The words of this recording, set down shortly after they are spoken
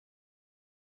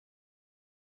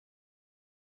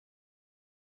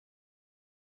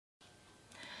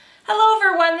Hello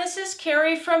everyone, this is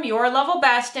Kerry from Your Level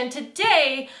Best, and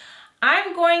today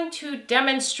I'm going to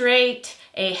demonstrate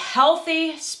a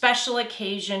healthy special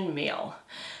occasion meal.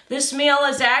 This meal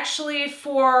is actually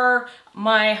for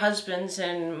my husband's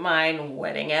and mine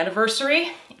wedding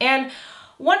anniversary, and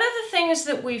one of the things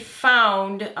that we've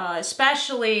found,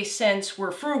 especially since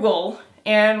we're frugal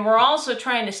and we're also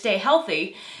trying to stay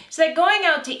healthy, is that going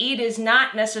out to eat is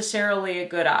not necessarily a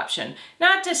good option.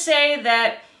 Not to say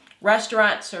that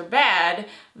restaurants are bad.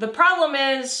 The problem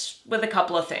is with a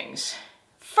couple of things.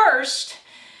 First,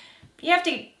 you have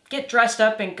to get dressed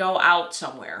up and go out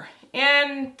somewhere.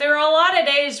 And there are a lot of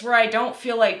days where I don't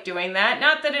feel like doing that.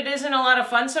 Not that it isn't a lot of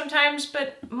fun sometimes,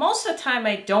 but most of the time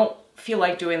I don't feel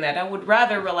like doing that. I would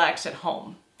rather relax at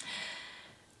home.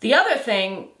 The other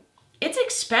thing, it's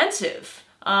expensive.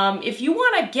 If you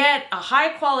want to get a high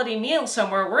quality meal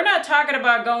somewhere, we're not talking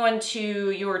about going to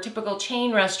your typical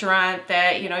chain restaurant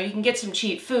that, you can get some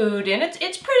cheap food and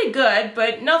it's pretty good,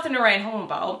 but nothing to write home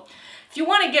about. If you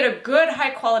want to get a good high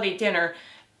quality dinner,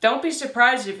 don't be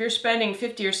surprised if you're spending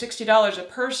 $50 or $60 a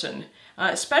person,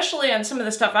 especially on some of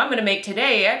the stuff I'm going to make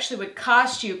today. It actually would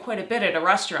cost you quite a bit at a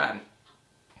restaurant.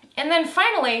 And then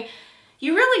finally,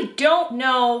 you really don't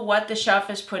know what the chef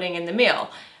is putting in the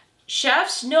meal.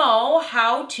 Chefs know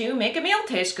how to make a meal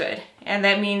taste good, and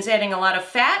that means adding a lot of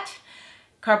fat,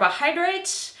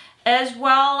 carbohydrates, as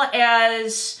well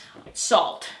as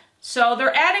salt. So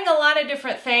they're adding a lot of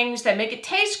different things that make it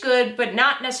taste good, but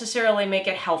not necessarily make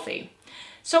it healthy.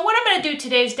 So what I'm going to do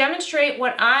today is demonstrate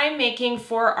what I'm making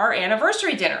for our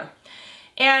anniversary dinner.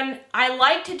 And I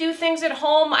like to do things at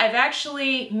home. I've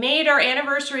actually made our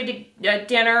anniversary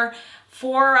dinner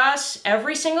for us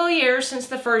every single year since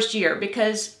the first year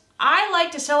because I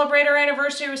like to celebrate our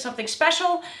anniversary with something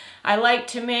special. I like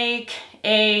to make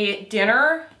a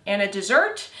dinner and a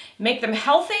dessert, make them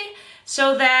healthy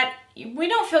so that we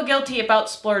don't feel guilty about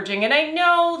splurging. And I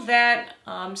know that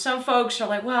some folks are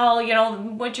like, well,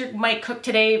 what you might cook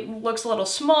today looks a little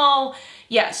small.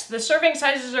 Yes, the serving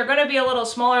sizes are going to be a little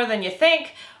smaller than you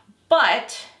think,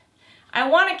 but I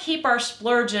want to keep our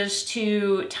splurges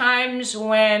to times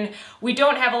when we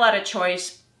don't have a lot of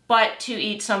choice but to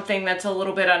eat something that's a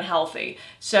little bit unhealthy.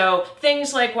 So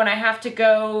things like when I have to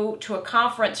go to a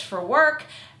conference for work,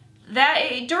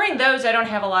 during those I don't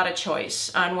have a lot of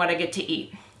choice on what I get to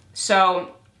eat.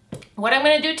 So what I'm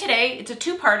going to do today, it's a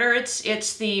two-parter.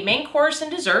 It's the main course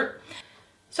and dessert.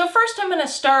 So first I'm going to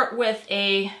start with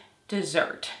a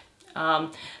dessert.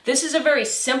 This is a very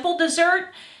simple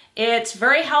dessert. It's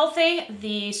very healthy.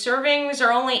 The servings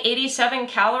are only 87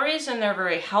 calories and they're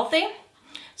very healthy.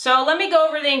 So let me go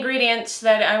over the ingredients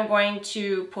that I'm going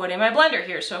to put in my blender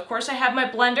here. So of course I have my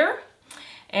blender,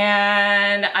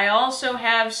 and I also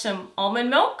have some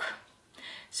almond milk,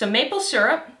 some maple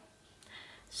syrup,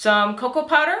 some cocoa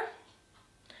powder,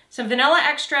 some vanilla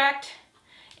extract,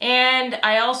 and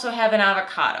I also have an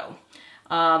avocado.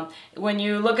 When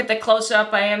you look at the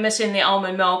close-up, I am missing the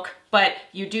almond milk, but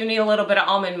you do need a little bit of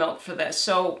almond milk for this.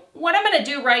 So what I'm going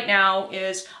to do right now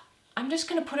is I'm just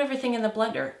going to put everything in the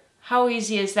blender. How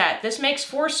easy is that? This makes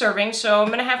 4 servings, so I'm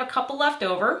going to have a couple left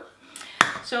over.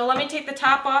 So let me take the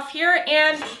top off here,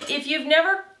 and if you've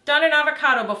never done an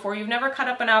avocado before, you've never cut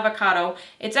up an avocado,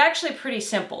 it's actually pretty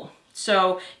simple.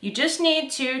 So you just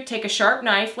need to take a sharp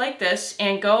knife like this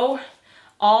and go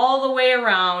all the way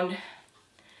around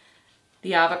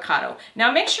the avocado.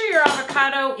 Now make sure your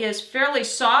avocado is fairly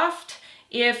soft.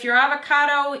 If your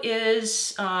avocado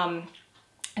is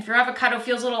If your avocado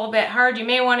feels a little bit hard, you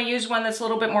may want to use one that's a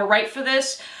little bit more ripe for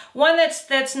this. One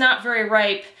that's not very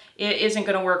ripe, it isn't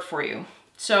going to work for you.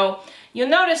 So you'll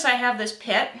notice I have this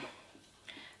pit.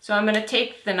 So I'm going to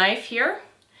take the knife here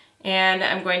and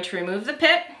I'm going to remove the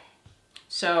pit.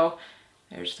 So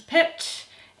there's the pit,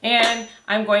 and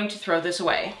I'm going to throw this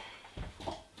away.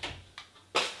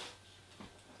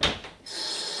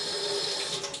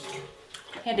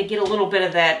 Had to get a little bit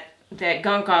of that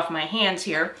gunk off my hands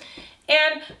here.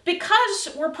 And because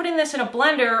we're putting this in a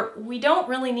blender, we don't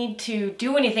really need to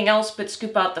do anything else but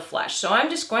scoop out the flesh. So I'm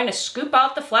just going to scoop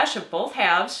out the flesh of both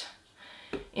halves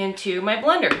into my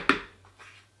blender.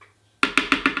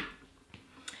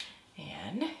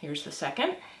 And here's the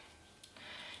second.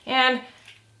 And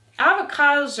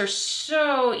avocados are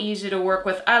so easy to work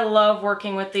with. I love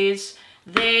working with these.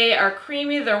 They are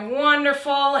creamy, they're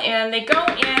wonderful, and they go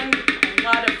in a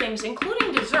lot of things,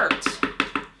 including desserts.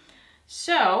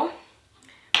 So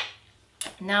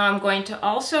now I'm going to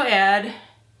also add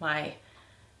my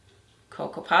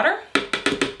cocoa powder,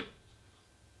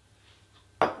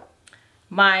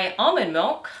 my almond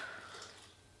milk,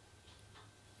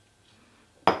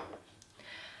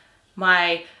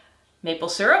 my maple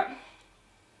syrup,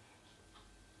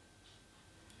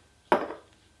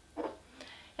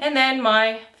 and then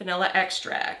my vanilla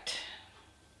extract.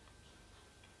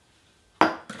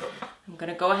 I'm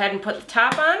going to go ahead and put the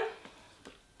top on.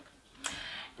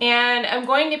 And I'm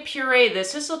going to puree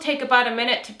this. This will take about a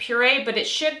minute to puree, but it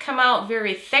should come out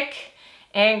very thick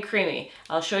and creamy.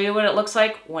 I'll show you what it looks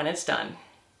like when it's done.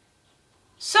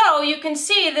 So you can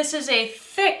see this is a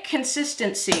thick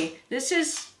consistency. This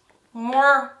is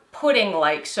more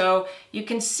pudding-like. So you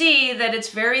can see that it's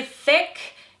very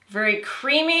thick, very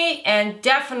creamy, and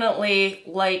definitely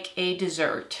like a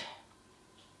dessert.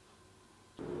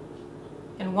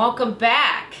 And welcome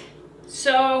back.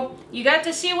 So you got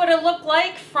to see what it looked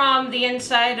like from the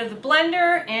inside of the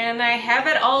blender, and I have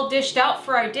it all dished out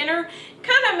for our dinner.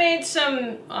 Kind of made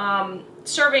some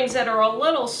servings that are a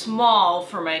little small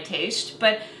for my taste,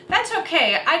 but that's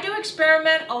okay. I do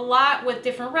experiment a lot with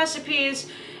different recipes,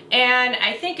 and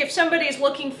I think if somebody's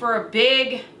looking for a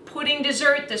big pudding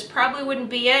dessert, this probably wouldn't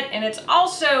be it. And it's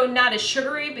also not as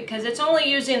sugary because it's only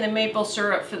using the maple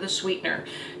syrup for the sweetener.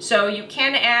 So you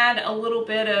can add a little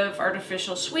bit of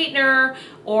artificial sweetener,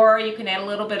 or you can add a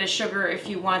little bit of sugar if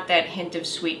you want that hint of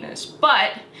sweetness.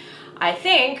 But I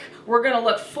think we're gonna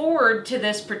look forward to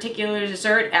this particular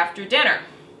dessert after dinner.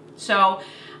 So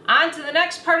on to the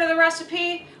next part of the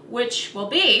recipe, which will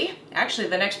be, actually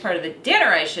the next part of the dinner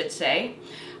I should say,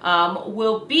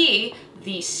 will be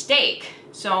the steak.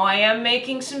 So I am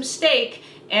making some steak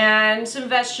and some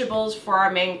vegetables for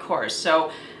our main course. So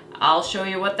I'll show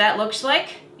you what that looks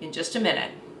like in just a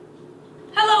minute.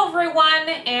 Hello everyone,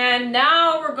 and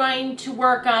now we're going to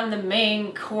work on the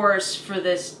main course for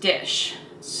this dish.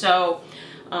 So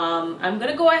I'm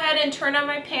gonna go ahead and turn on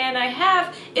my pan.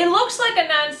 It looks like a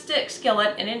non-stick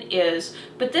skillet, and it is,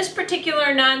 but this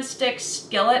particular non-stick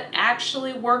skillet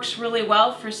actually works really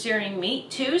well for searing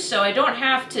meat too, so I don't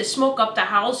have to smoke up the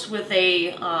house with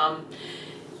a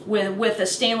with a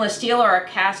stainless steel or a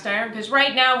cast iron, because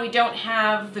right now we don't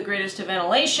have the greatest of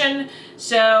ventilation.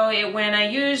 So when I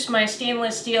use my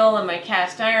stainless steel and my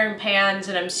cast iron pans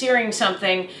and I'm searing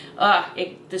something,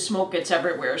 the smoke gets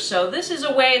everywhere. So this is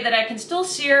a way that I can still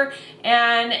sear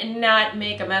and not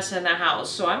make a mess in the house.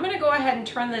 So I'm going to go ahead and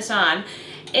turn this on,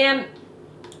 and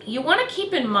you want to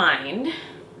keep in mind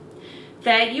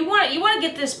that you want to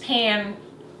get this pan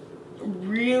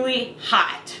really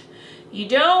hot. You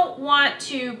don't want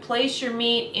to place your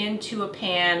meat into a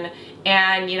pan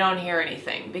and you don't hear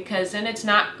anything, because then it's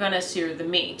not going to sear the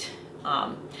meat.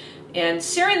 And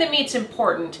searing the meat's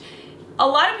important. A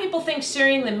lot of people think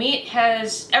searing the meat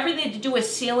has everything to do with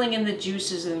sealing in the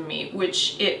juices of the meat,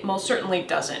 which it most certainly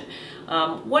doesn't.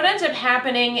 What ends up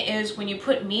happening is when you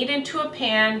put meat into a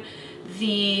pan,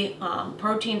 the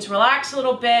proteins relax a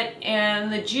little bit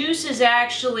and the juices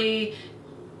actually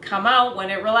come out when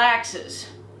it relaxes.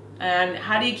 And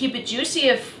how do you keep it juicy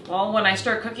if, well, when I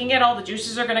start cooking it, all the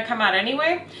juices are going to come out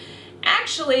anyway?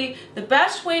 Actually, the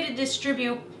best way to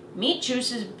distribute meat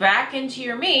juices back into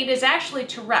your meat is actually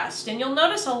to rest. And you'll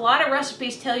notice a lot of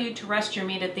recipes tell you to rest your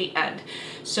meat at the end.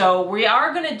 So we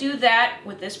are going to do that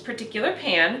with this particular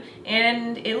pan.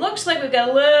 And it looks like we've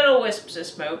got little wisps of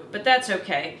smoke, but that's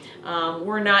okay.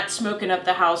 We're not smoking up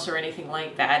the house or anything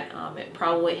like that. It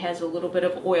probably has a little bit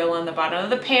of oil on the bottom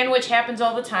of the pan, which happens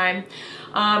all the time.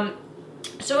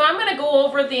 So I'm going to go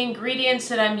over the ingredients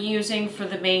that I'm using for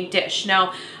the main dish.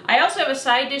 Now, I also have a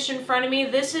side dish in front of me.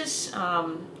 This is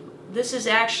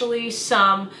actually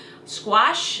some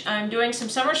squash. I'm doing some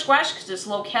summer squash because it's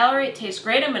low calorie. It tastes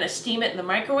great. I'm going to steam it in the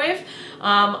microwave.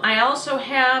 I also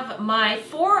have my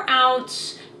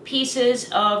 4-ounce pieces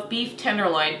of beef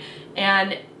tenderloin.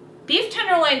 And beef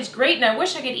tenderloin is great, and I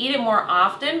wish I could eat it more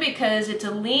often because it's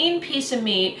a lean piece of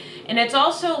meat and it's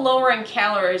also lower in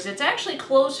calories. It's actually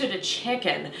closer to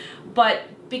chicken, but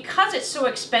because it's so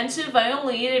expensive, I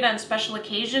only eat it on special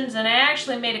occasions, and I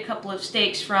actually made a couple of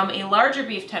steaks from a larger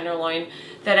beef tenderloin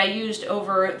that I used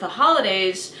over the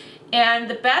holidays. And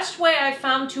the best way I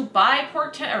found to buy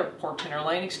beef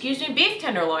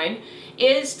tenderloin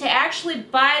is to actually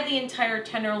buy the entire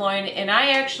tenderloin, and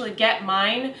I actually get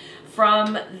mine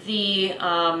from the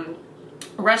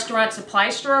restaurant supply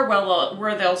store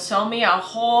where they'll sell me a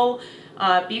whole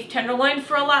beef tenderloin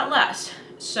for a lot less.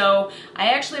 So I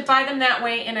actually buy them that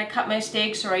way, and I cut my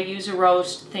steaks or I use a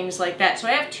roast, things like that. So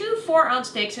I have 2 4-ounce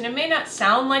steaks, and it may not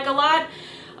sound like a lot,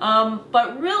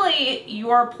 but really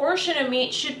your portion of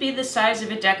meat should be the size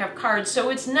of a deck of cards, so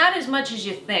it's not as much as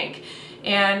you think.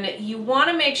 And you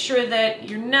want to make sure that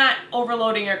you're not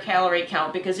overloading your calorie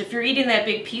count, because if you're eating that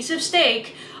big piece of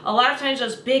steak, a lot of times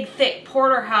those big thick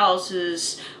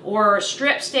porterhouses or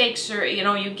strip steaks, or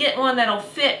you get one that'll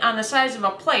fit on the size of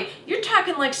a plate, you're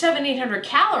talking like 700-800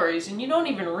 calories and you don't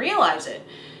even realize it.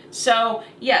 So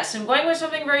yes, I'm going with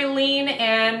something very lean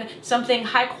and something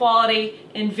high quality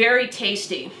and very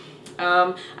tasty.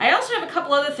 I also have a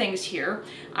couple other things here.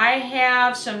 I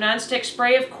have some nonstick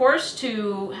spray, of course,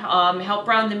 to help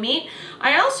brown the meat.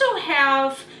 I also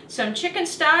have some chicken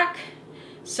stock,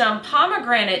 some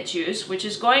pomegranate juice, which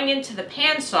is going into the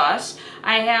pan sauce.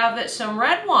 I have some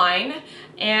red wine,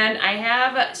 and I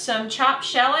have some chopped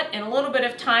shallot and a little bit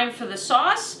of thyme for the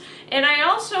sauce. And I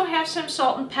also have some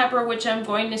salt and pepper, which I'm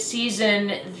going to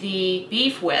season the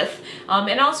beef with,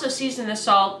 and also season the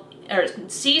sauce,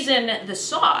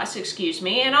 excuse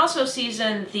me, and also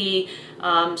season the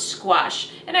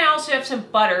squash. And I also have some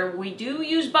butter. We do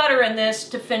use butter in this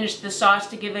to finish the sauce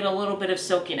to give it a little bit of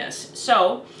silkiness.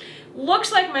 So,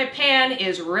 looks like my pan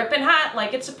is ripping hot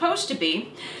like it's supposed to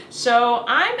be. So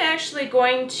I'm actually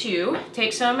going to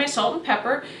take some of my salt and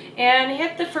pepper and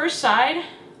hit the first side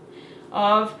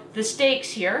of the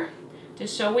steaks here,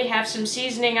 just so we have some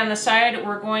seasoning on the side that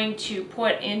we're going to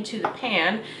put into the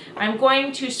pan. I'm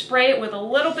going to spray it with a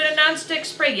little bit of nonstick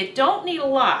spray. You don't need a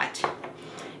lot.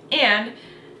 And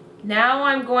now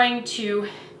I'm going to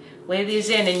lay these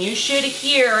in, and you should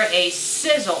hear a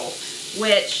sizzle,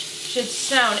 which should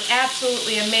sound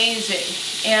absolutely amazing.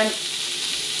 And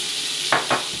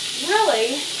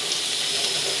really,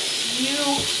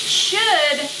 you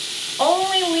should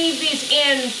only leave these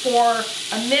in for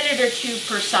a minute or two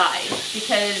per side,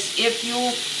 because if you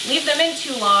leave them in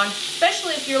too long,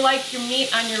 especially if you like your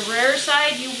meat on your rare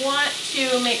side, you want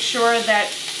to make sure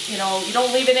that you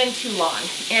don't leave it in too long.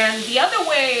 And the other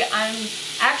way I'm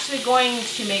actually going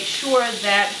to make sure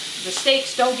that the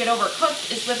steaks don't get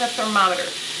overcooked is with a thermometer.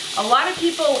 A lot of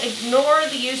people ignore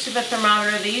the use of a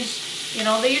thermometer. They use,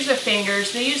 they use their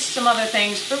fingers, they use some other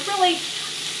things, but really,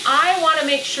 I want to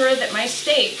make sure that my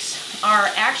steaks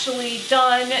are actually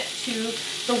done to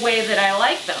the way that I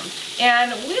like them.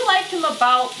 And we like them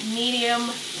about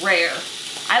medium rare.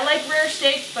 I like rare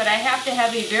steak, but I have to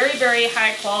have a very, very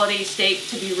high quality steak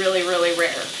to be really, really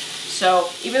rare. So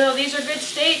even though these are good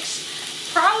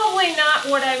steaks, probably not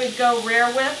what I would go rare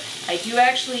with. I do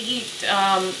actually eat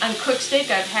uncooked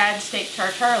steak. I've had steak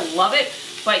tartare, love it,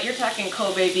 but you're talking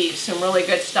Kobe beef, some really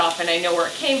good stuff, and I know where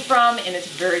it came from, and it's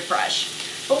very fresh.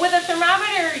 But with a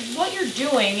thermometer, what you're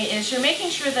doing is you're making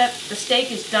sure that the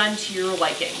steak is done to your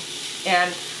liking.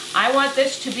 And I want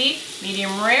this to be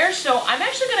medium rare, so I'm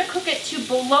actually going to cook it to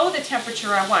below the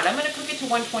temperature I want. I'm going to cook it to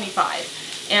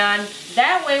 125. And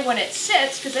that way when it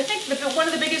sits, because I think one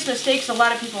of the biggest mistakes a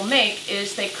lot of people make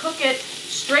is they cook it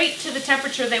straight to the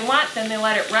temperature they want, then they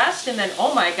let it rest, and then,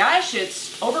 oh my gosh,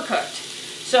 it's overcooked.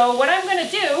 So what I'm going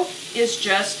to do is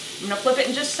I'm going to flip it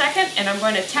in just a second, and I'm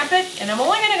going to temp it, and I'm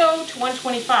only going to go to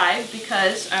 125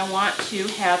 because I want to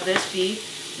have this be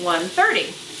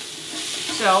 130.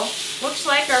 So, looks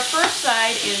like our first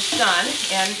side is done,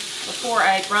 and before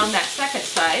I brown that second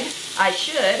side, I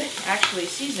should actually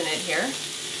season it here.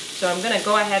 So I'm going to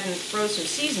go ahead and throw some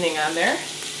seasoning on there.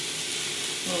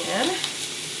 And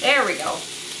there we go.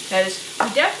 Because we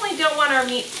definitely don't want our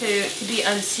meat to be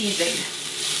unseasoned.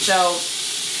 So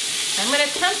I'm going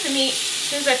to temp the meat as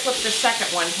soon as I flip the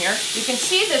second one here. You can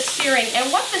see the searing,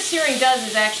 and what the searing does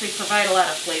is actually provide a lot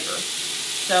of flavor.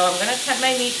 So I'm going to temp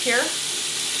my meat here.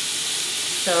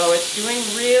 So it's doing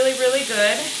really, really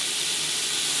good.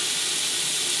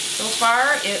 So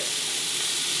far, it's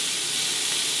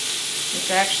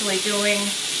actually doing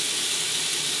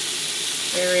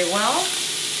very well.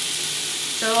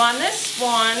 So on this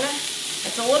one,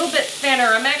 it's a little bit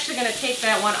thinner. I'm actually going to take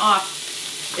that one off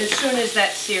as soon as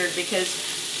that's seared, because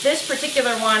this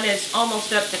particular one is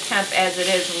almost up to temp as it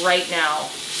is right now.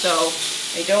 So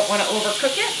I don't want to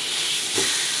overcook it.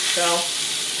 So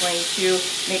I'm going to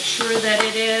make sure that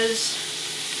it is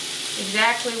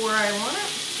exactly where I want it.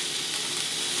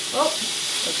 Oh,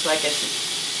 looks like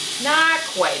it's not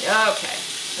quite. Okay.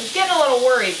 I was getting a little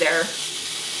worried there.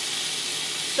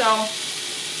 So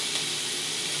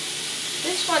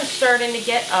this one's starting to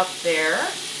get up there.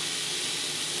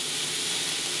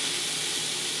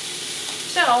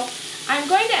 So I'm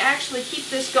going to actually keep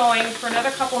this going for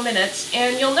another couple minutes,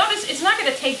 and you'll notice it's not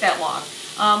going to take that long.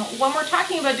 When we're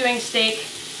talking about doing steak,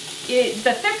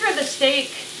 the thicker the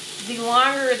steak, the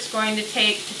longer it's going to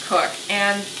take to cook.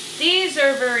 And these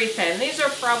are very thin. These are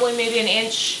probably maybe an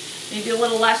inch, maybe a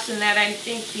little less than that. I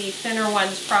think the thinner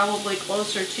one's probably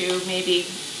closer to maybe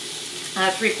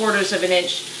 3/4 of an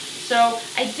inch. So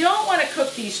I don't want to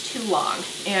cook these too long,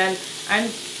 and I'm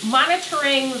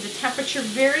monitoring the temperature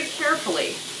very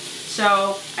carefully.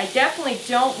 So I definitely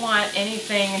don't want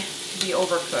anything to be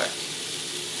overcooked.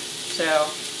 So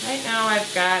right now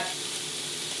I've got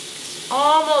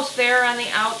almost there on the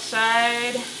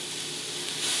outside.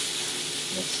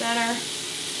 the center.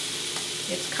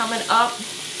 It's coming up.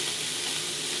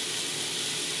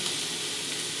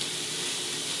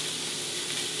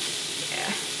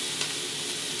 Yeah.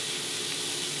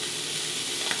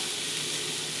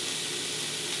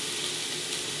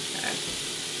 Okay.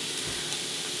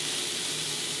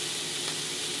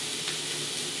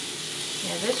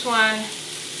 Yeah, this one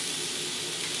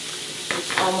is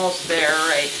almost there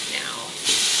right now.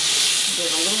 Do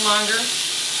it a little longer.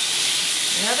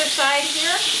 The other side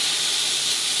here.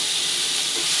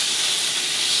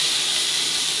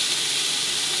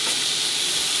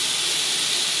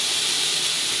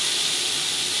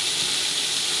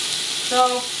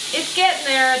 So it's getting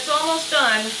there, it's almost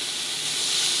done.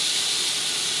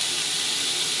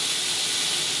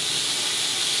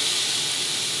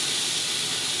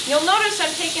 You'll notice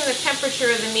I'm taking the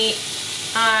temperature of the meat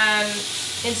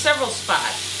in several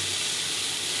spots.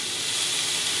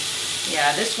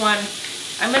 Yeah, this one,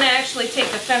 I'm going to actually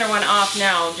take the thinner one off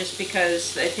now just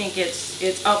because I think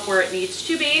it's up where it needs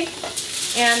to be.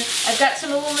 And I've got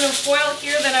some aluminum foil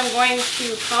here that I'm going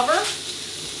to cover.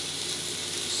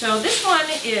 So this one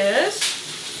is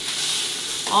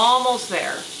almost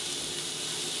there.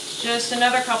 Just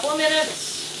another couple of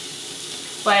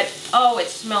minutes. But, oh, it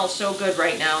smells so good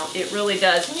right now. It really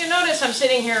does. And you notice I'm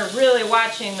sitting here really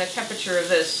watching the temperature of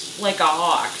this like a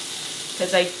hawk.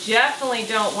 Because I definitely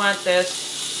don't want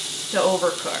this to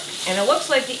overcook. And it looks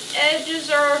like the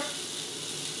edges are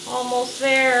almost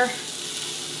there.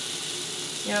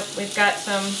 Yep, we've got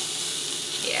some,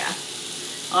 yeah.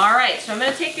 All right, so I'm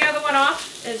going to take the other one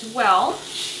off as well,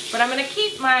 but I'm going to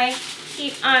keep my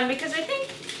heat on because I think,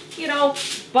 you know,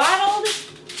 bottled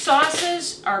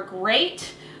sauces are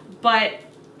great, but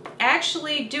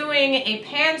actually doing a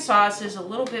pan sauce is a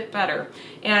little bit better.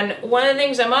 And one of the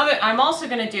things I'm also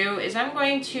going to do is I'm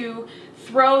going to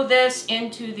throw this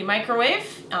into the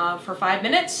microwave for 5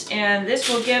 minutes, and this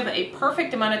will give a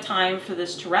perfect amount of time for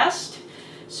this to rest.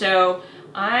 So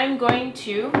I'm going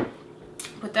to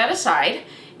put that aside.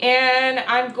 And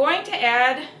I'm going to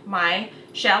add my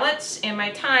shallots and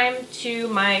my thyme to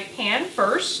my pan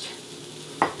first.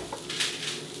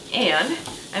 And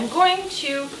I'm going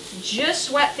to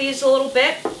just wet these a little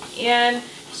bit and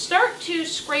start to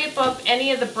scrape up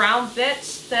any of the brown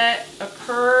bits that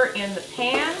occur in the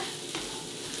pan.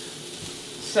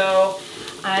 So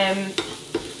I'm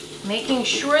making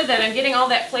sure that I'm getting all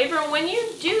that flavor. And when you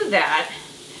do that,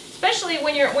 especially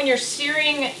when you're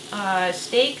searing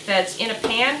steak that's in a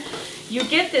pan, you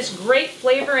get this great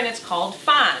flavor, and it's called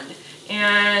fond.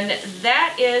 And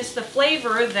that is the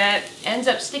flavor that ends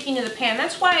up sticking to the pan.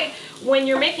 That's why when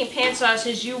you're making pan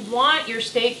sauces, you want your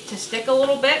steak to stick a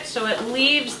little bit so it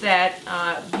leaves that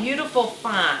beautiful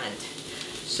fond.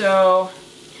 So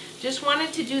just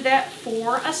wanted to do that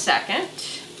for a second.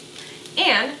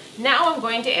 And now I'm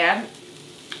going to add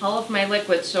all of my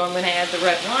liquids. So I'm going to add the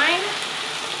red wine.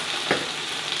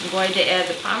 I'm going to add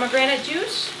the pomegranate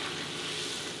juice,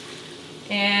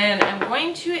 and I'm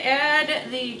going to add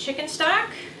the chicken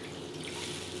stock,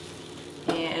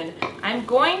 and I'm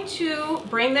going to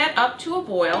bring that up to a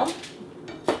boil,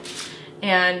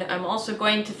 and I'm also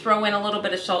going to throw in a little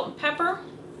bit of salt and pepper,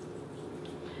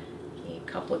 a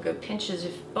couple of good pinches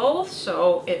of both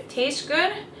so it tastes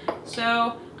good.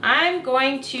 So I'm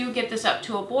going to get this up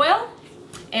to a boil.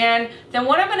 And then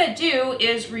what I'm going to do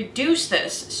is reduce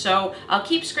this. So I'll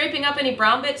keep scraping up any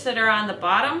brown bits that are on the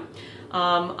bottom.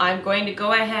 I'm going to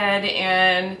go ahead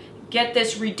and get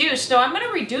this reduced. So I'm going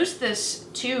to reduce this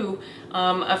to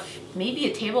maybe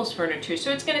a tablespoon or two.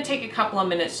 So it's going to take a couple of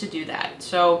minutes to do that.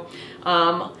 So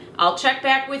I'll check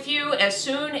back with you as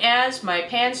soon as my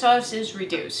pan sauce is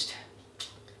reduced.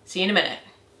 See you in a minute.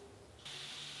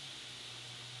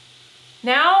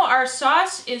 Now our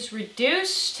sauce is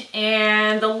reduced,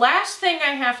 and the last thing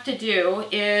I have to do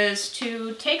is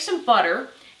to take some butter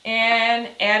and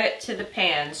add it to the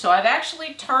pan. So I've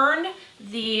actually turned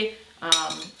the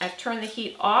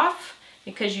heat off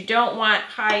because you don't want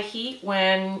high heat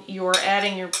when you're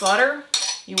adding your butter.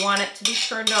 You want it to be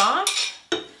turned off.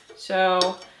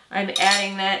 So I'm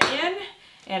adding that in,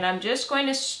 and I'm just going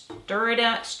to stir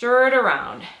it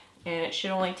around, and it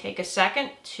should only take a second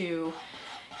to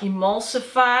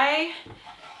emulsify,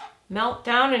 melt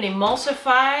down and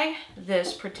emulsify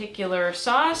this particular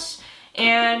sauce.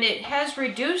 And it has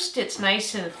reduced, it's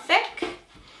nice and thick.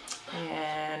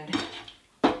 And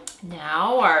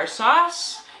now our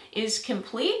sauce is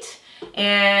complete,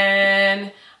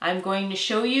 and I'm going to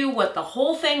show you what the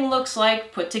whole thing looks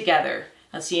like put together.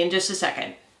 I'll see you in just a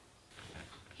second.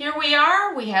 Here we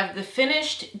are, we have the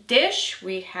finished dish,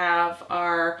 we have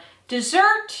our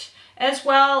dessert, as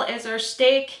well as our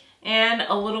steak and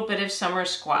a little bit of summer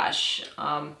squash.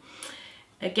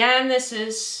 Again, this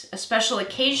is a special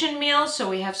occasion meal, so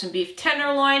we have some beef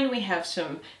tenderloin, we have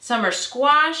some summer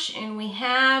squash, and we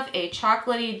have a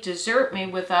chocolatey dessert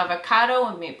made with avocado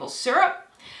and maple syrup.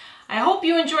 I hope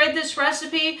you enjoyed this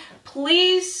recipe.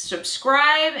 Please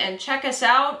subscribe and check us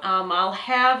out. I'll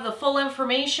have the full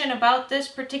information about this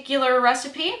particular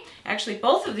recipe, actually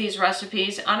both of these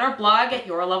recipes, on our blog at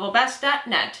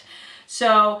yourlevelbest.net.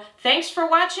 So thanks for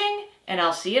watching, and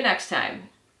I'll see you next time.